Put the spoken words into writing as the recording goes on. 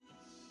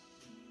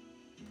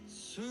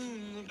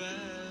Soon the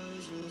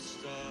bells will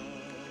start,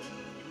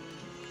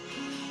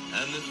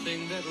 and the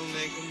thing that'll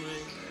make them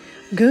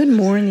ring. Good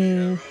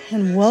morning,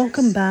 and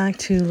welcome back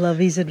to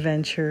Lovey's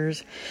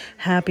Adventures.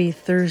 Happy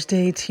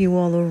Thursday to you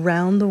all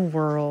around the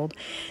world,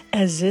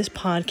 as this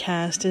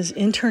podcast is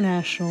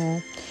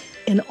international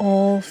in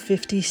all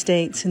 50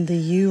 states in the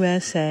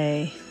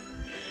USA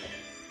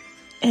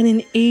and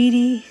in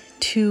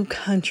 82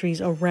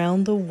 countries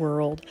around the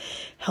world,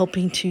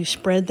 helping to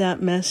spread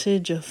that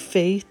message of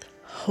faith,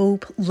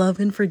 hope, love,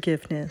 and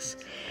forgiveness,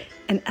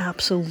 and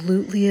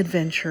absolutely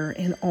adventure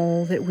in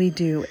all that we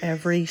do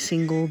every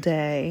single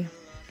day.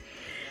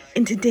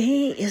 And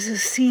today is a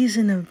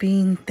season of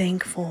being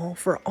thankful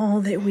for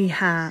all that we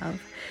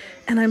have.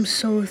 And I'm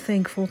so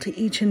thankful to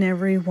each and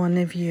every one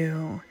of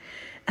you.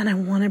 And I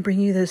want to bring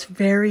you this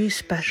very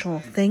special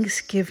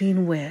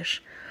Thanksgiving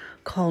wish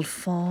called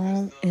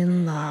Fall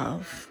in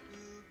Love.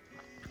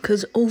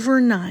 Because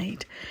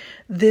overnight,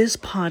 this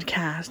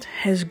podcast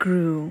has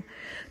grew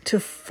to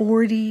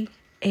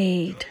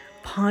 48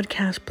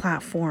 podcast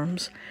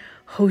platforms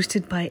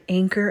hosted by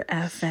Anchor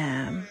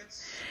FM.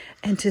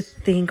 And to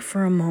think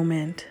for a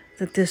moment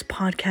that this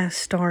podcast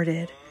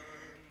started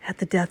at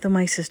the death of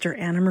my sister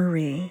Anna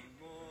Marie,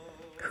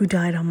 who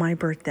died on my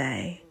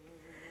birthday.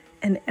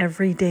 And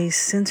every day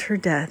since her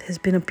death has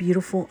been a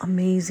beautiful,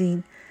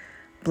 amazing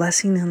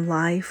blessing in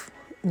life,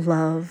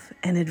 love,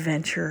 and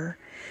adventure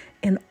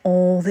in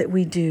all that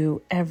we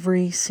do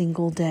every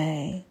single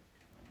day.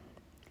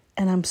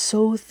 And I'm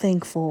so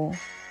thankful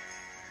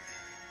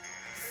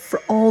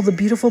for all the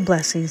beautiful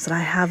blessings that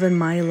I have in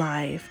my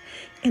life.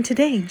 And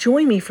today,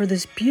 join me for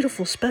this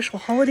beautiful special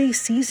holiday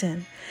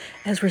season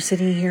as we're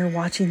sitting here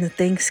watching the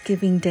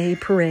Thanksgiving Day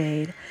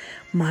parade.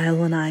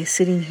 Milo and I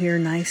sitting here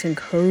nice and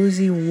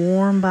cozy,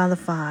 warm by the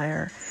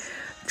fire,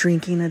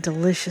 drinking a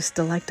delicious,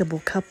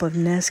 delectable cup of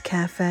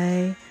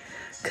Nescafe,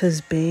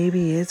 'cause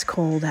baby, it's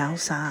cold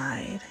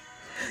outside.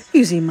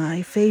 Using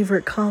my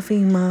favorite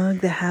coffee mug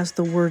that has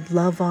the word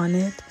love on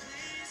it.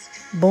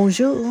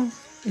 Bonjour,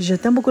 je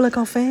t'aime beaucoup le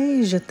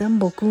café, je t'aime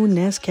beaucoup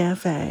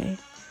Nescafe.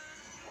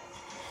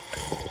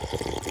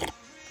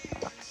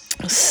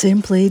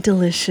 Simply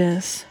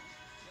delicious.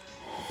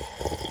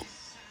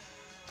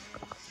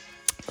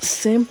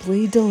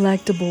 Simply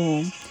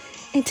delectable.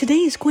 And today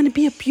is going to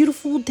be a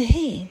beautiful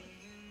day.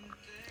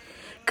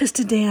 Because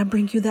today I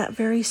bring you that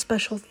very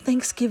special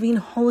Thanksgiving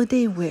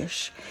holiday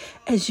wish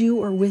as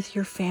you are with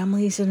your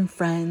families and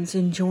friends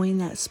enjoying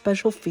that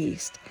special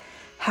feast.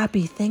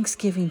 Happy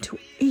Thanksgiving to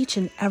each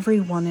and every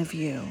one of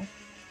you.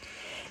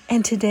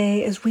 And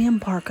today, as we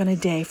embark on a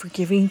day for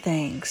giving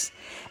thanks,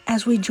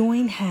 as we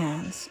join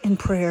hands in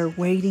prayer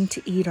waiting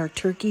to eat our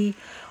turkey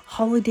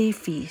holiday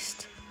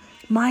feast,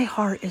 my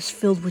heart is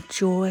filled with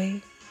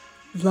joy,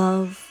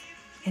 love,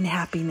 and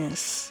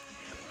happiness.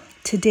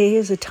 Today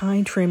is a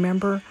time to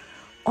remember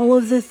all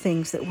of the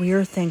things that we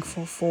are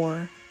thankful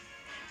for.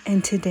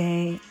 And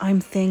today, I'm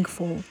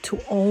thankful to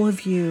all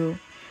of you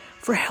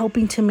for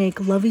helping to make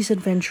Lovey's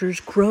Adventures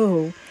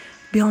grow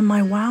beyond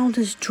my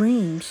wildest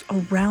dreams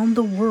around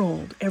the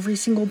world every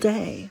single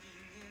day.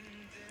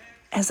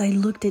 As I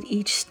looked at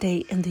each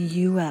state in the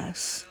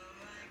U.S.,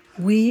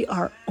 we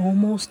are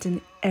almost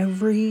in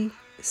every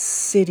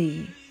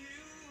city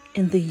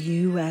in the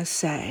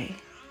USA.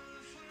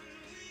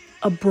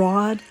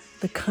 Abroad,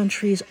 the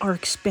countries are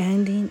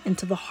expanding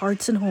into the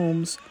hearts and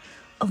homes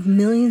of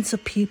millions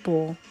of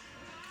people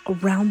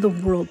around the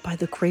world by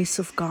the grace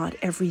of God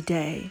every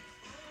day.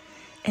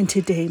 And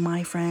today,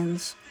 my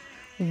friends,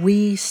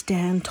 we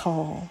stand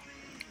tall,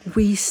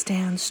 we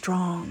stand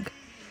strong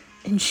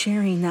in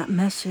sharing that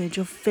message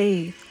of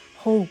faith,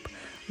 hope,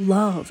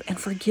 love, and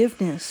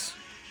forgiveness,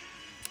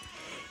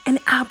 and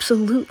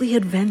absolutely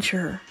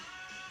adventure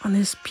on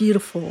this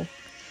beautiful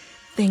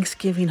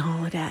Thanksgiving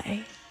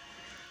holiday,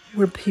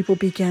 where people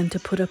begin to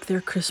put up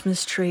their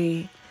Christmas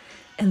tree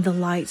and the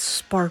lights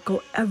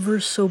sparkle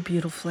ever so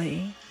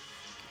beautifully.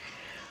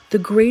 The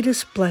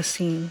greatest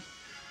blessing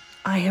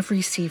I have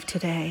received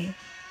today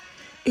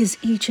is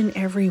each and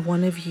every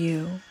one of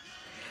you.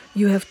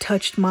 You have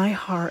touched my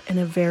heart in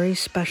a very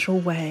special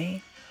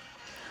way.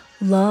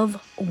 Love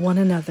one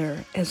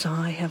another as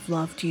I have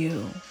loved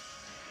you.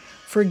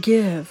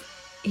 Forgive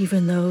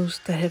even those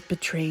that have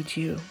betrayed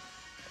you.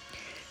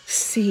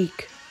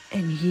 Seek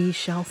and ye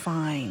shall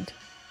find.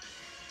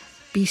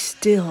 Be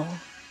still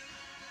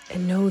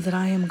and know that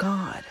I am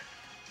God.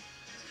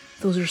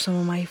 Those are some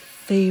of my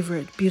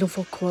favorite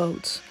beautiful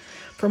quotes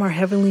from our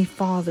Heavenly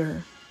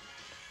Father.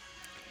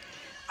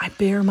 I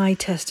bear my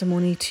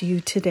testimony to you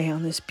today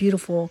on this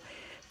beautiful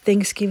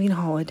Thanksgiving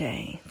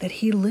holiday that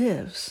He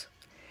lives,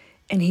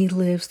 and He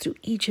lives through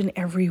each and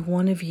every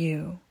one of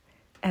you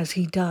as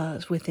He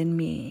does within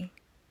me.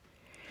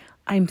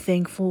 I'm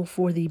thankful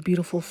for the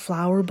beautiful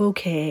flower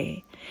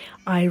bouquet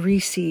I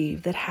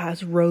received that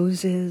has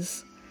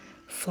roses,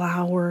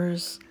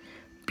 flowers,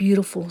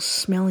 beautiful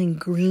smelling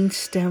green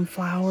stem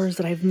flowers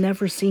that I've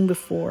never seen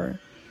before.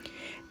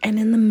 And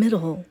in the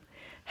middle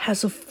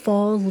has a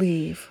fall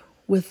leaf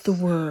with the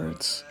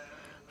words,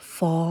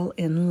 fall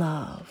in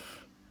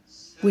love.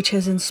 which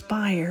has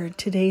inspired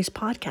today's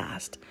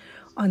podcast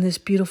on this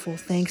beautiful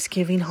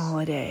Thanksgiving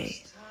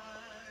holiday.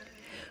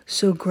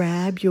 So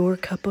grab your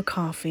cup of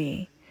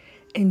coffee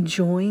and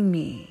join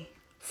me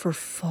for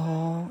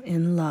Fall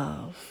in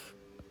Love.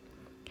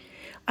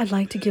 I'd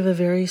like to give a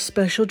very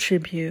special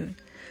tribute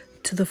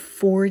to the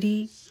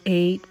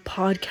 48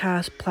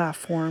 podcast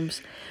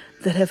platforms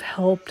that have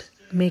helped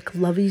make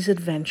Lovey's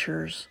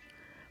Adventures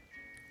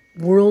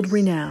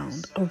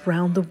world-renowned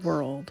around the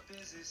world.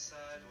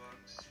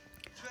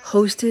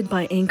 Hosted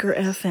by Anchor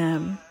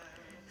FM,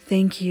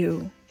 thank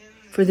you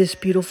for this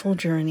beautiful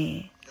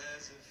journey.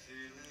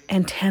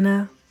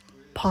 Antenna,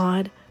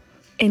 Pod,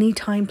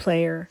 Anytime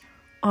Player,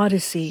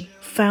 Odyssey,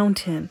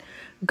 Fountain,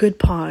 Good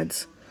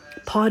Pods,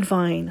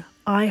 Podvine,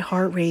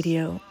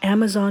 iHeartRadio,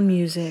 Amazon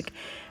Music,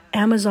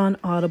 Amazon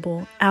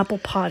Audible, Apple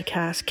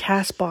Podcasts,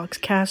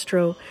 CastBox,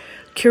 Castro,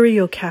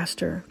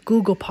 CurioCaster,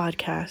 Google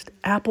Podcast,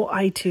 Apple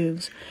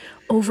iTunes,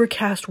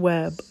 Overcast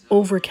Web,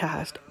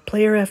 Overcast,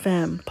 Player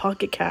FM,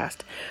 Pocket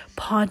Cast,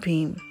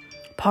 Podbean,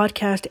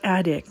 Podcast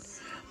Addict,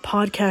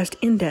 Podcast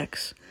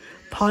Index,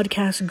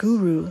 Podcast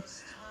Guru,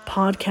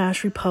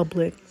 Podcast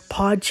Republic,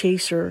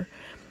 Podchaser,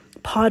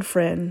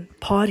 Podfriend,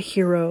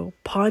 Podhero,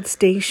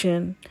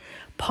 Podstation,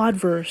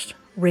 Podverse,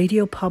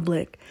 Radio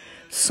Public,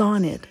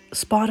 Sonnet,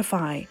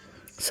 Spotify,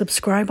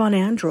 subscribe on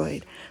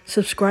Android,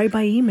 subscribe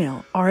by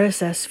email,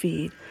 RSS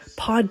feed,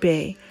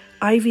 Podbay,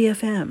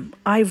 IVFM,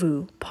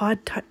 iVoo,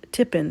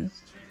 Podtippin,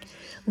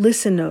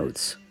 Listen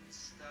Notes,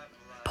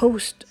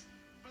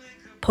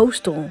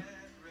 Postal,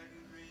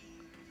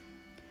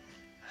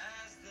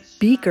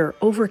 Beaker,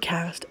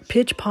 Overcast,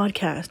 Pitch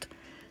Podcast,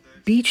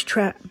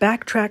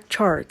 Backtrack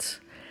Charts,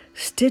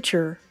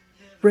 Stitcher,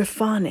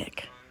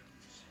 Riphonic.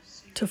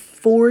 To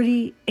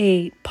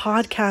 48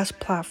 podcast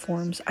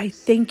platforms, I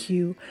thank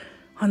you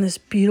on this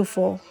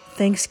beautiful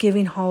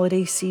Thanksgiving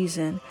holiday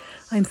season.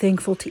 I'm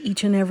thankful to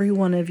each and every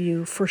one of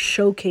you for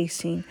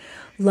showcasing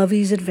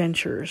Lovey's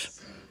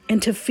Adventures,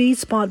 and to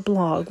FeedSpot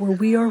Blog, where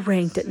we are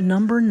ranked at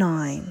number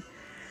 9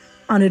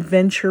 on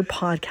Adventure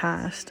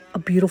Podcast. A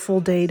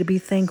beautiful day to be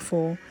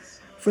thankful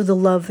for the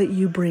love that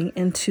you bring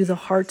into the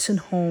hearts and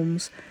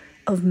homes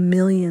of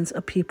millions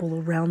of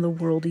people around the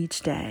world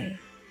each day.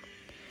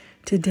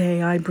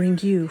 Today I bring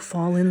you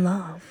Fall in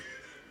Love.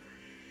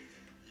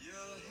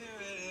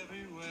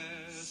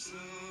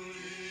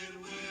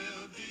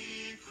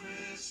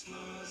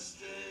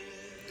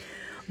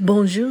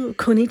 Bonjour,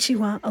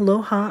 konnichiwa,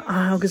 aloha,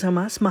 ahau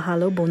gozaimasu,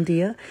 mahalo, bon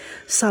dia,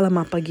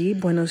 salamat pagi,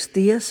 buenos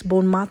dias,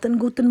 bon matin,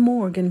 guten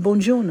morgen,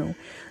 buongiorno,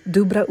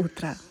 dubra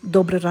utra,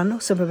 dobre rano,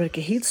 sabar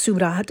kahir,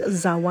 subrahat,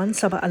 zawan,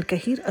 saba al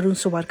kahir, arun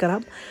sawar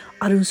karab,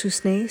 arun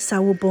susne,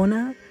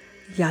 sawubona,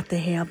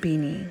 yatehe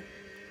abini.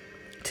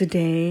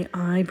 Today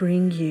I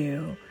bring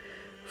you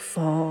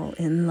Fall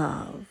in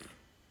Love.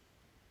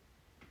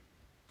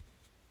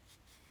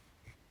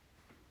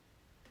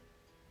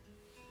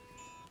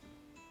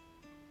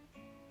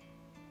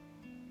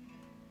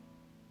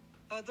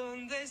 A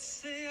donde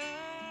sea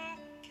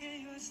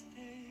que yo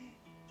esté,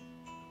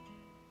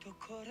 tu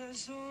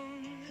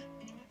corazón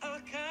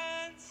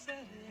alcanzaré.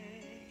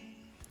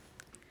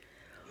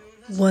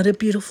 What a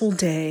beautiful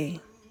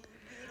day.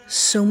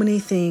 So many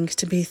things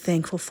to be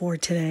thankful for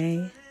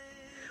today.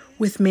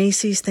 With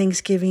Macy's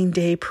Thanksgiving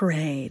Day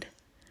Parade,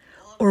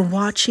 or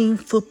watching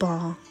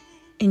football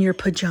in your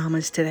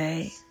pajamas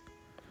today.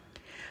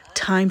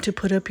 Time to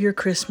put up your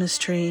Christmas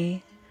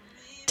tree.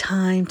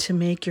 Time to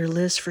make your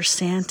list for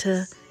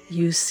Santa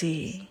you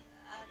see.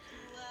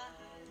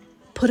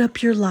 Put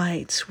up your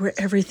lights where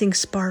everything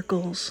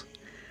sparkles,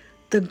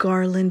 the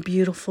garland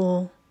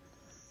beautiful,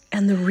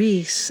 and the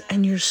wreaths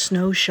and your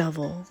snow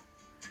shovel.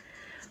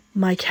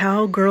 My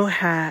cowgirl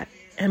hat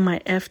and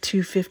my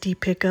F-250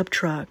 pickup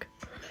truck,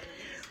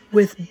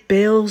 with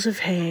bales of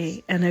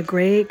hay and a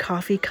great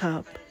coffee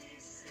cup.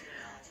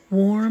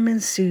 Warm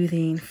and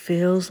soothing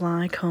feels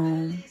like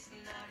home.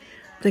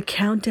 The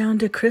countdown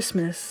to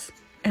Christmas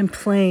and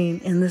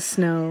playing in the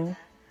snow.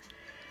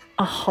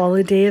 A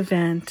holiday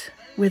event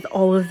with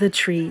all of the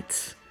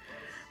treats.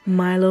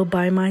 Milo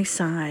by my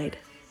side.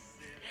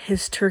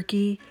 His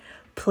turkey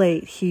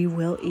plate he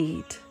will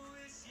eat.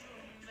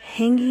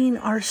 Hanging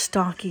our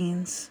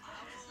stockings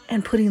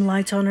and putting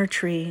lights on our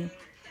tree.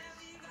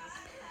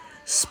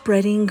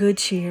 Spreading good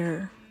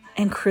cheer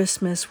and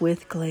Christmas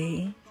with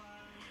glee.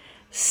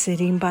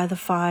 Sitting by the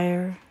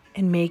fire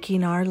and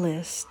making our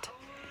list.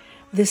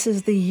 This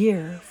is the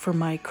year for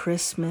my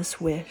Christmas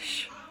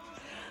wish.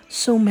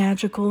 So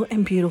magical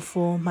and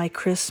beautiful, my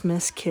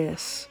Christmas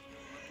kiss.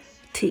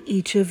 To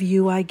each of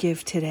you I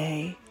give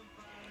today,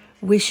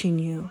 wishing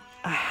you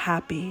a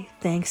happy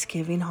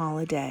Thanksgiving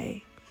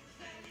holiday.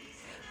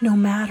 No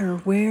matter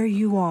where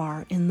you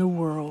are in the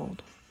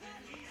world,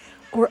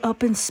 or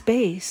up in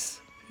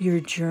space, your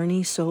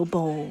journey so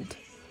bold.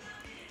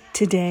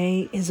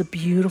 Today is a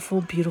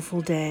beautiful, beautiful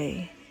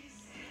day.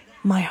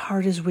 My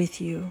heart is with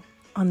you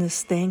on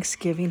this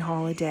Thanksgiving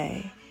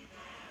holiday.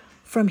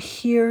 From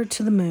here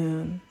to the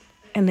moon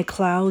and the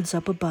clouds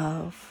up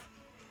above,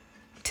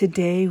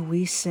 today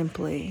we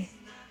simply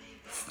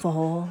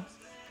fall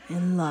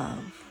in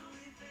love.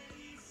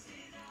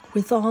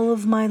 With all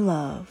of my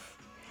love,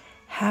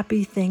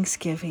 happy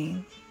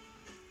Thanksgiving,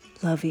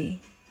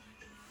 Lovey.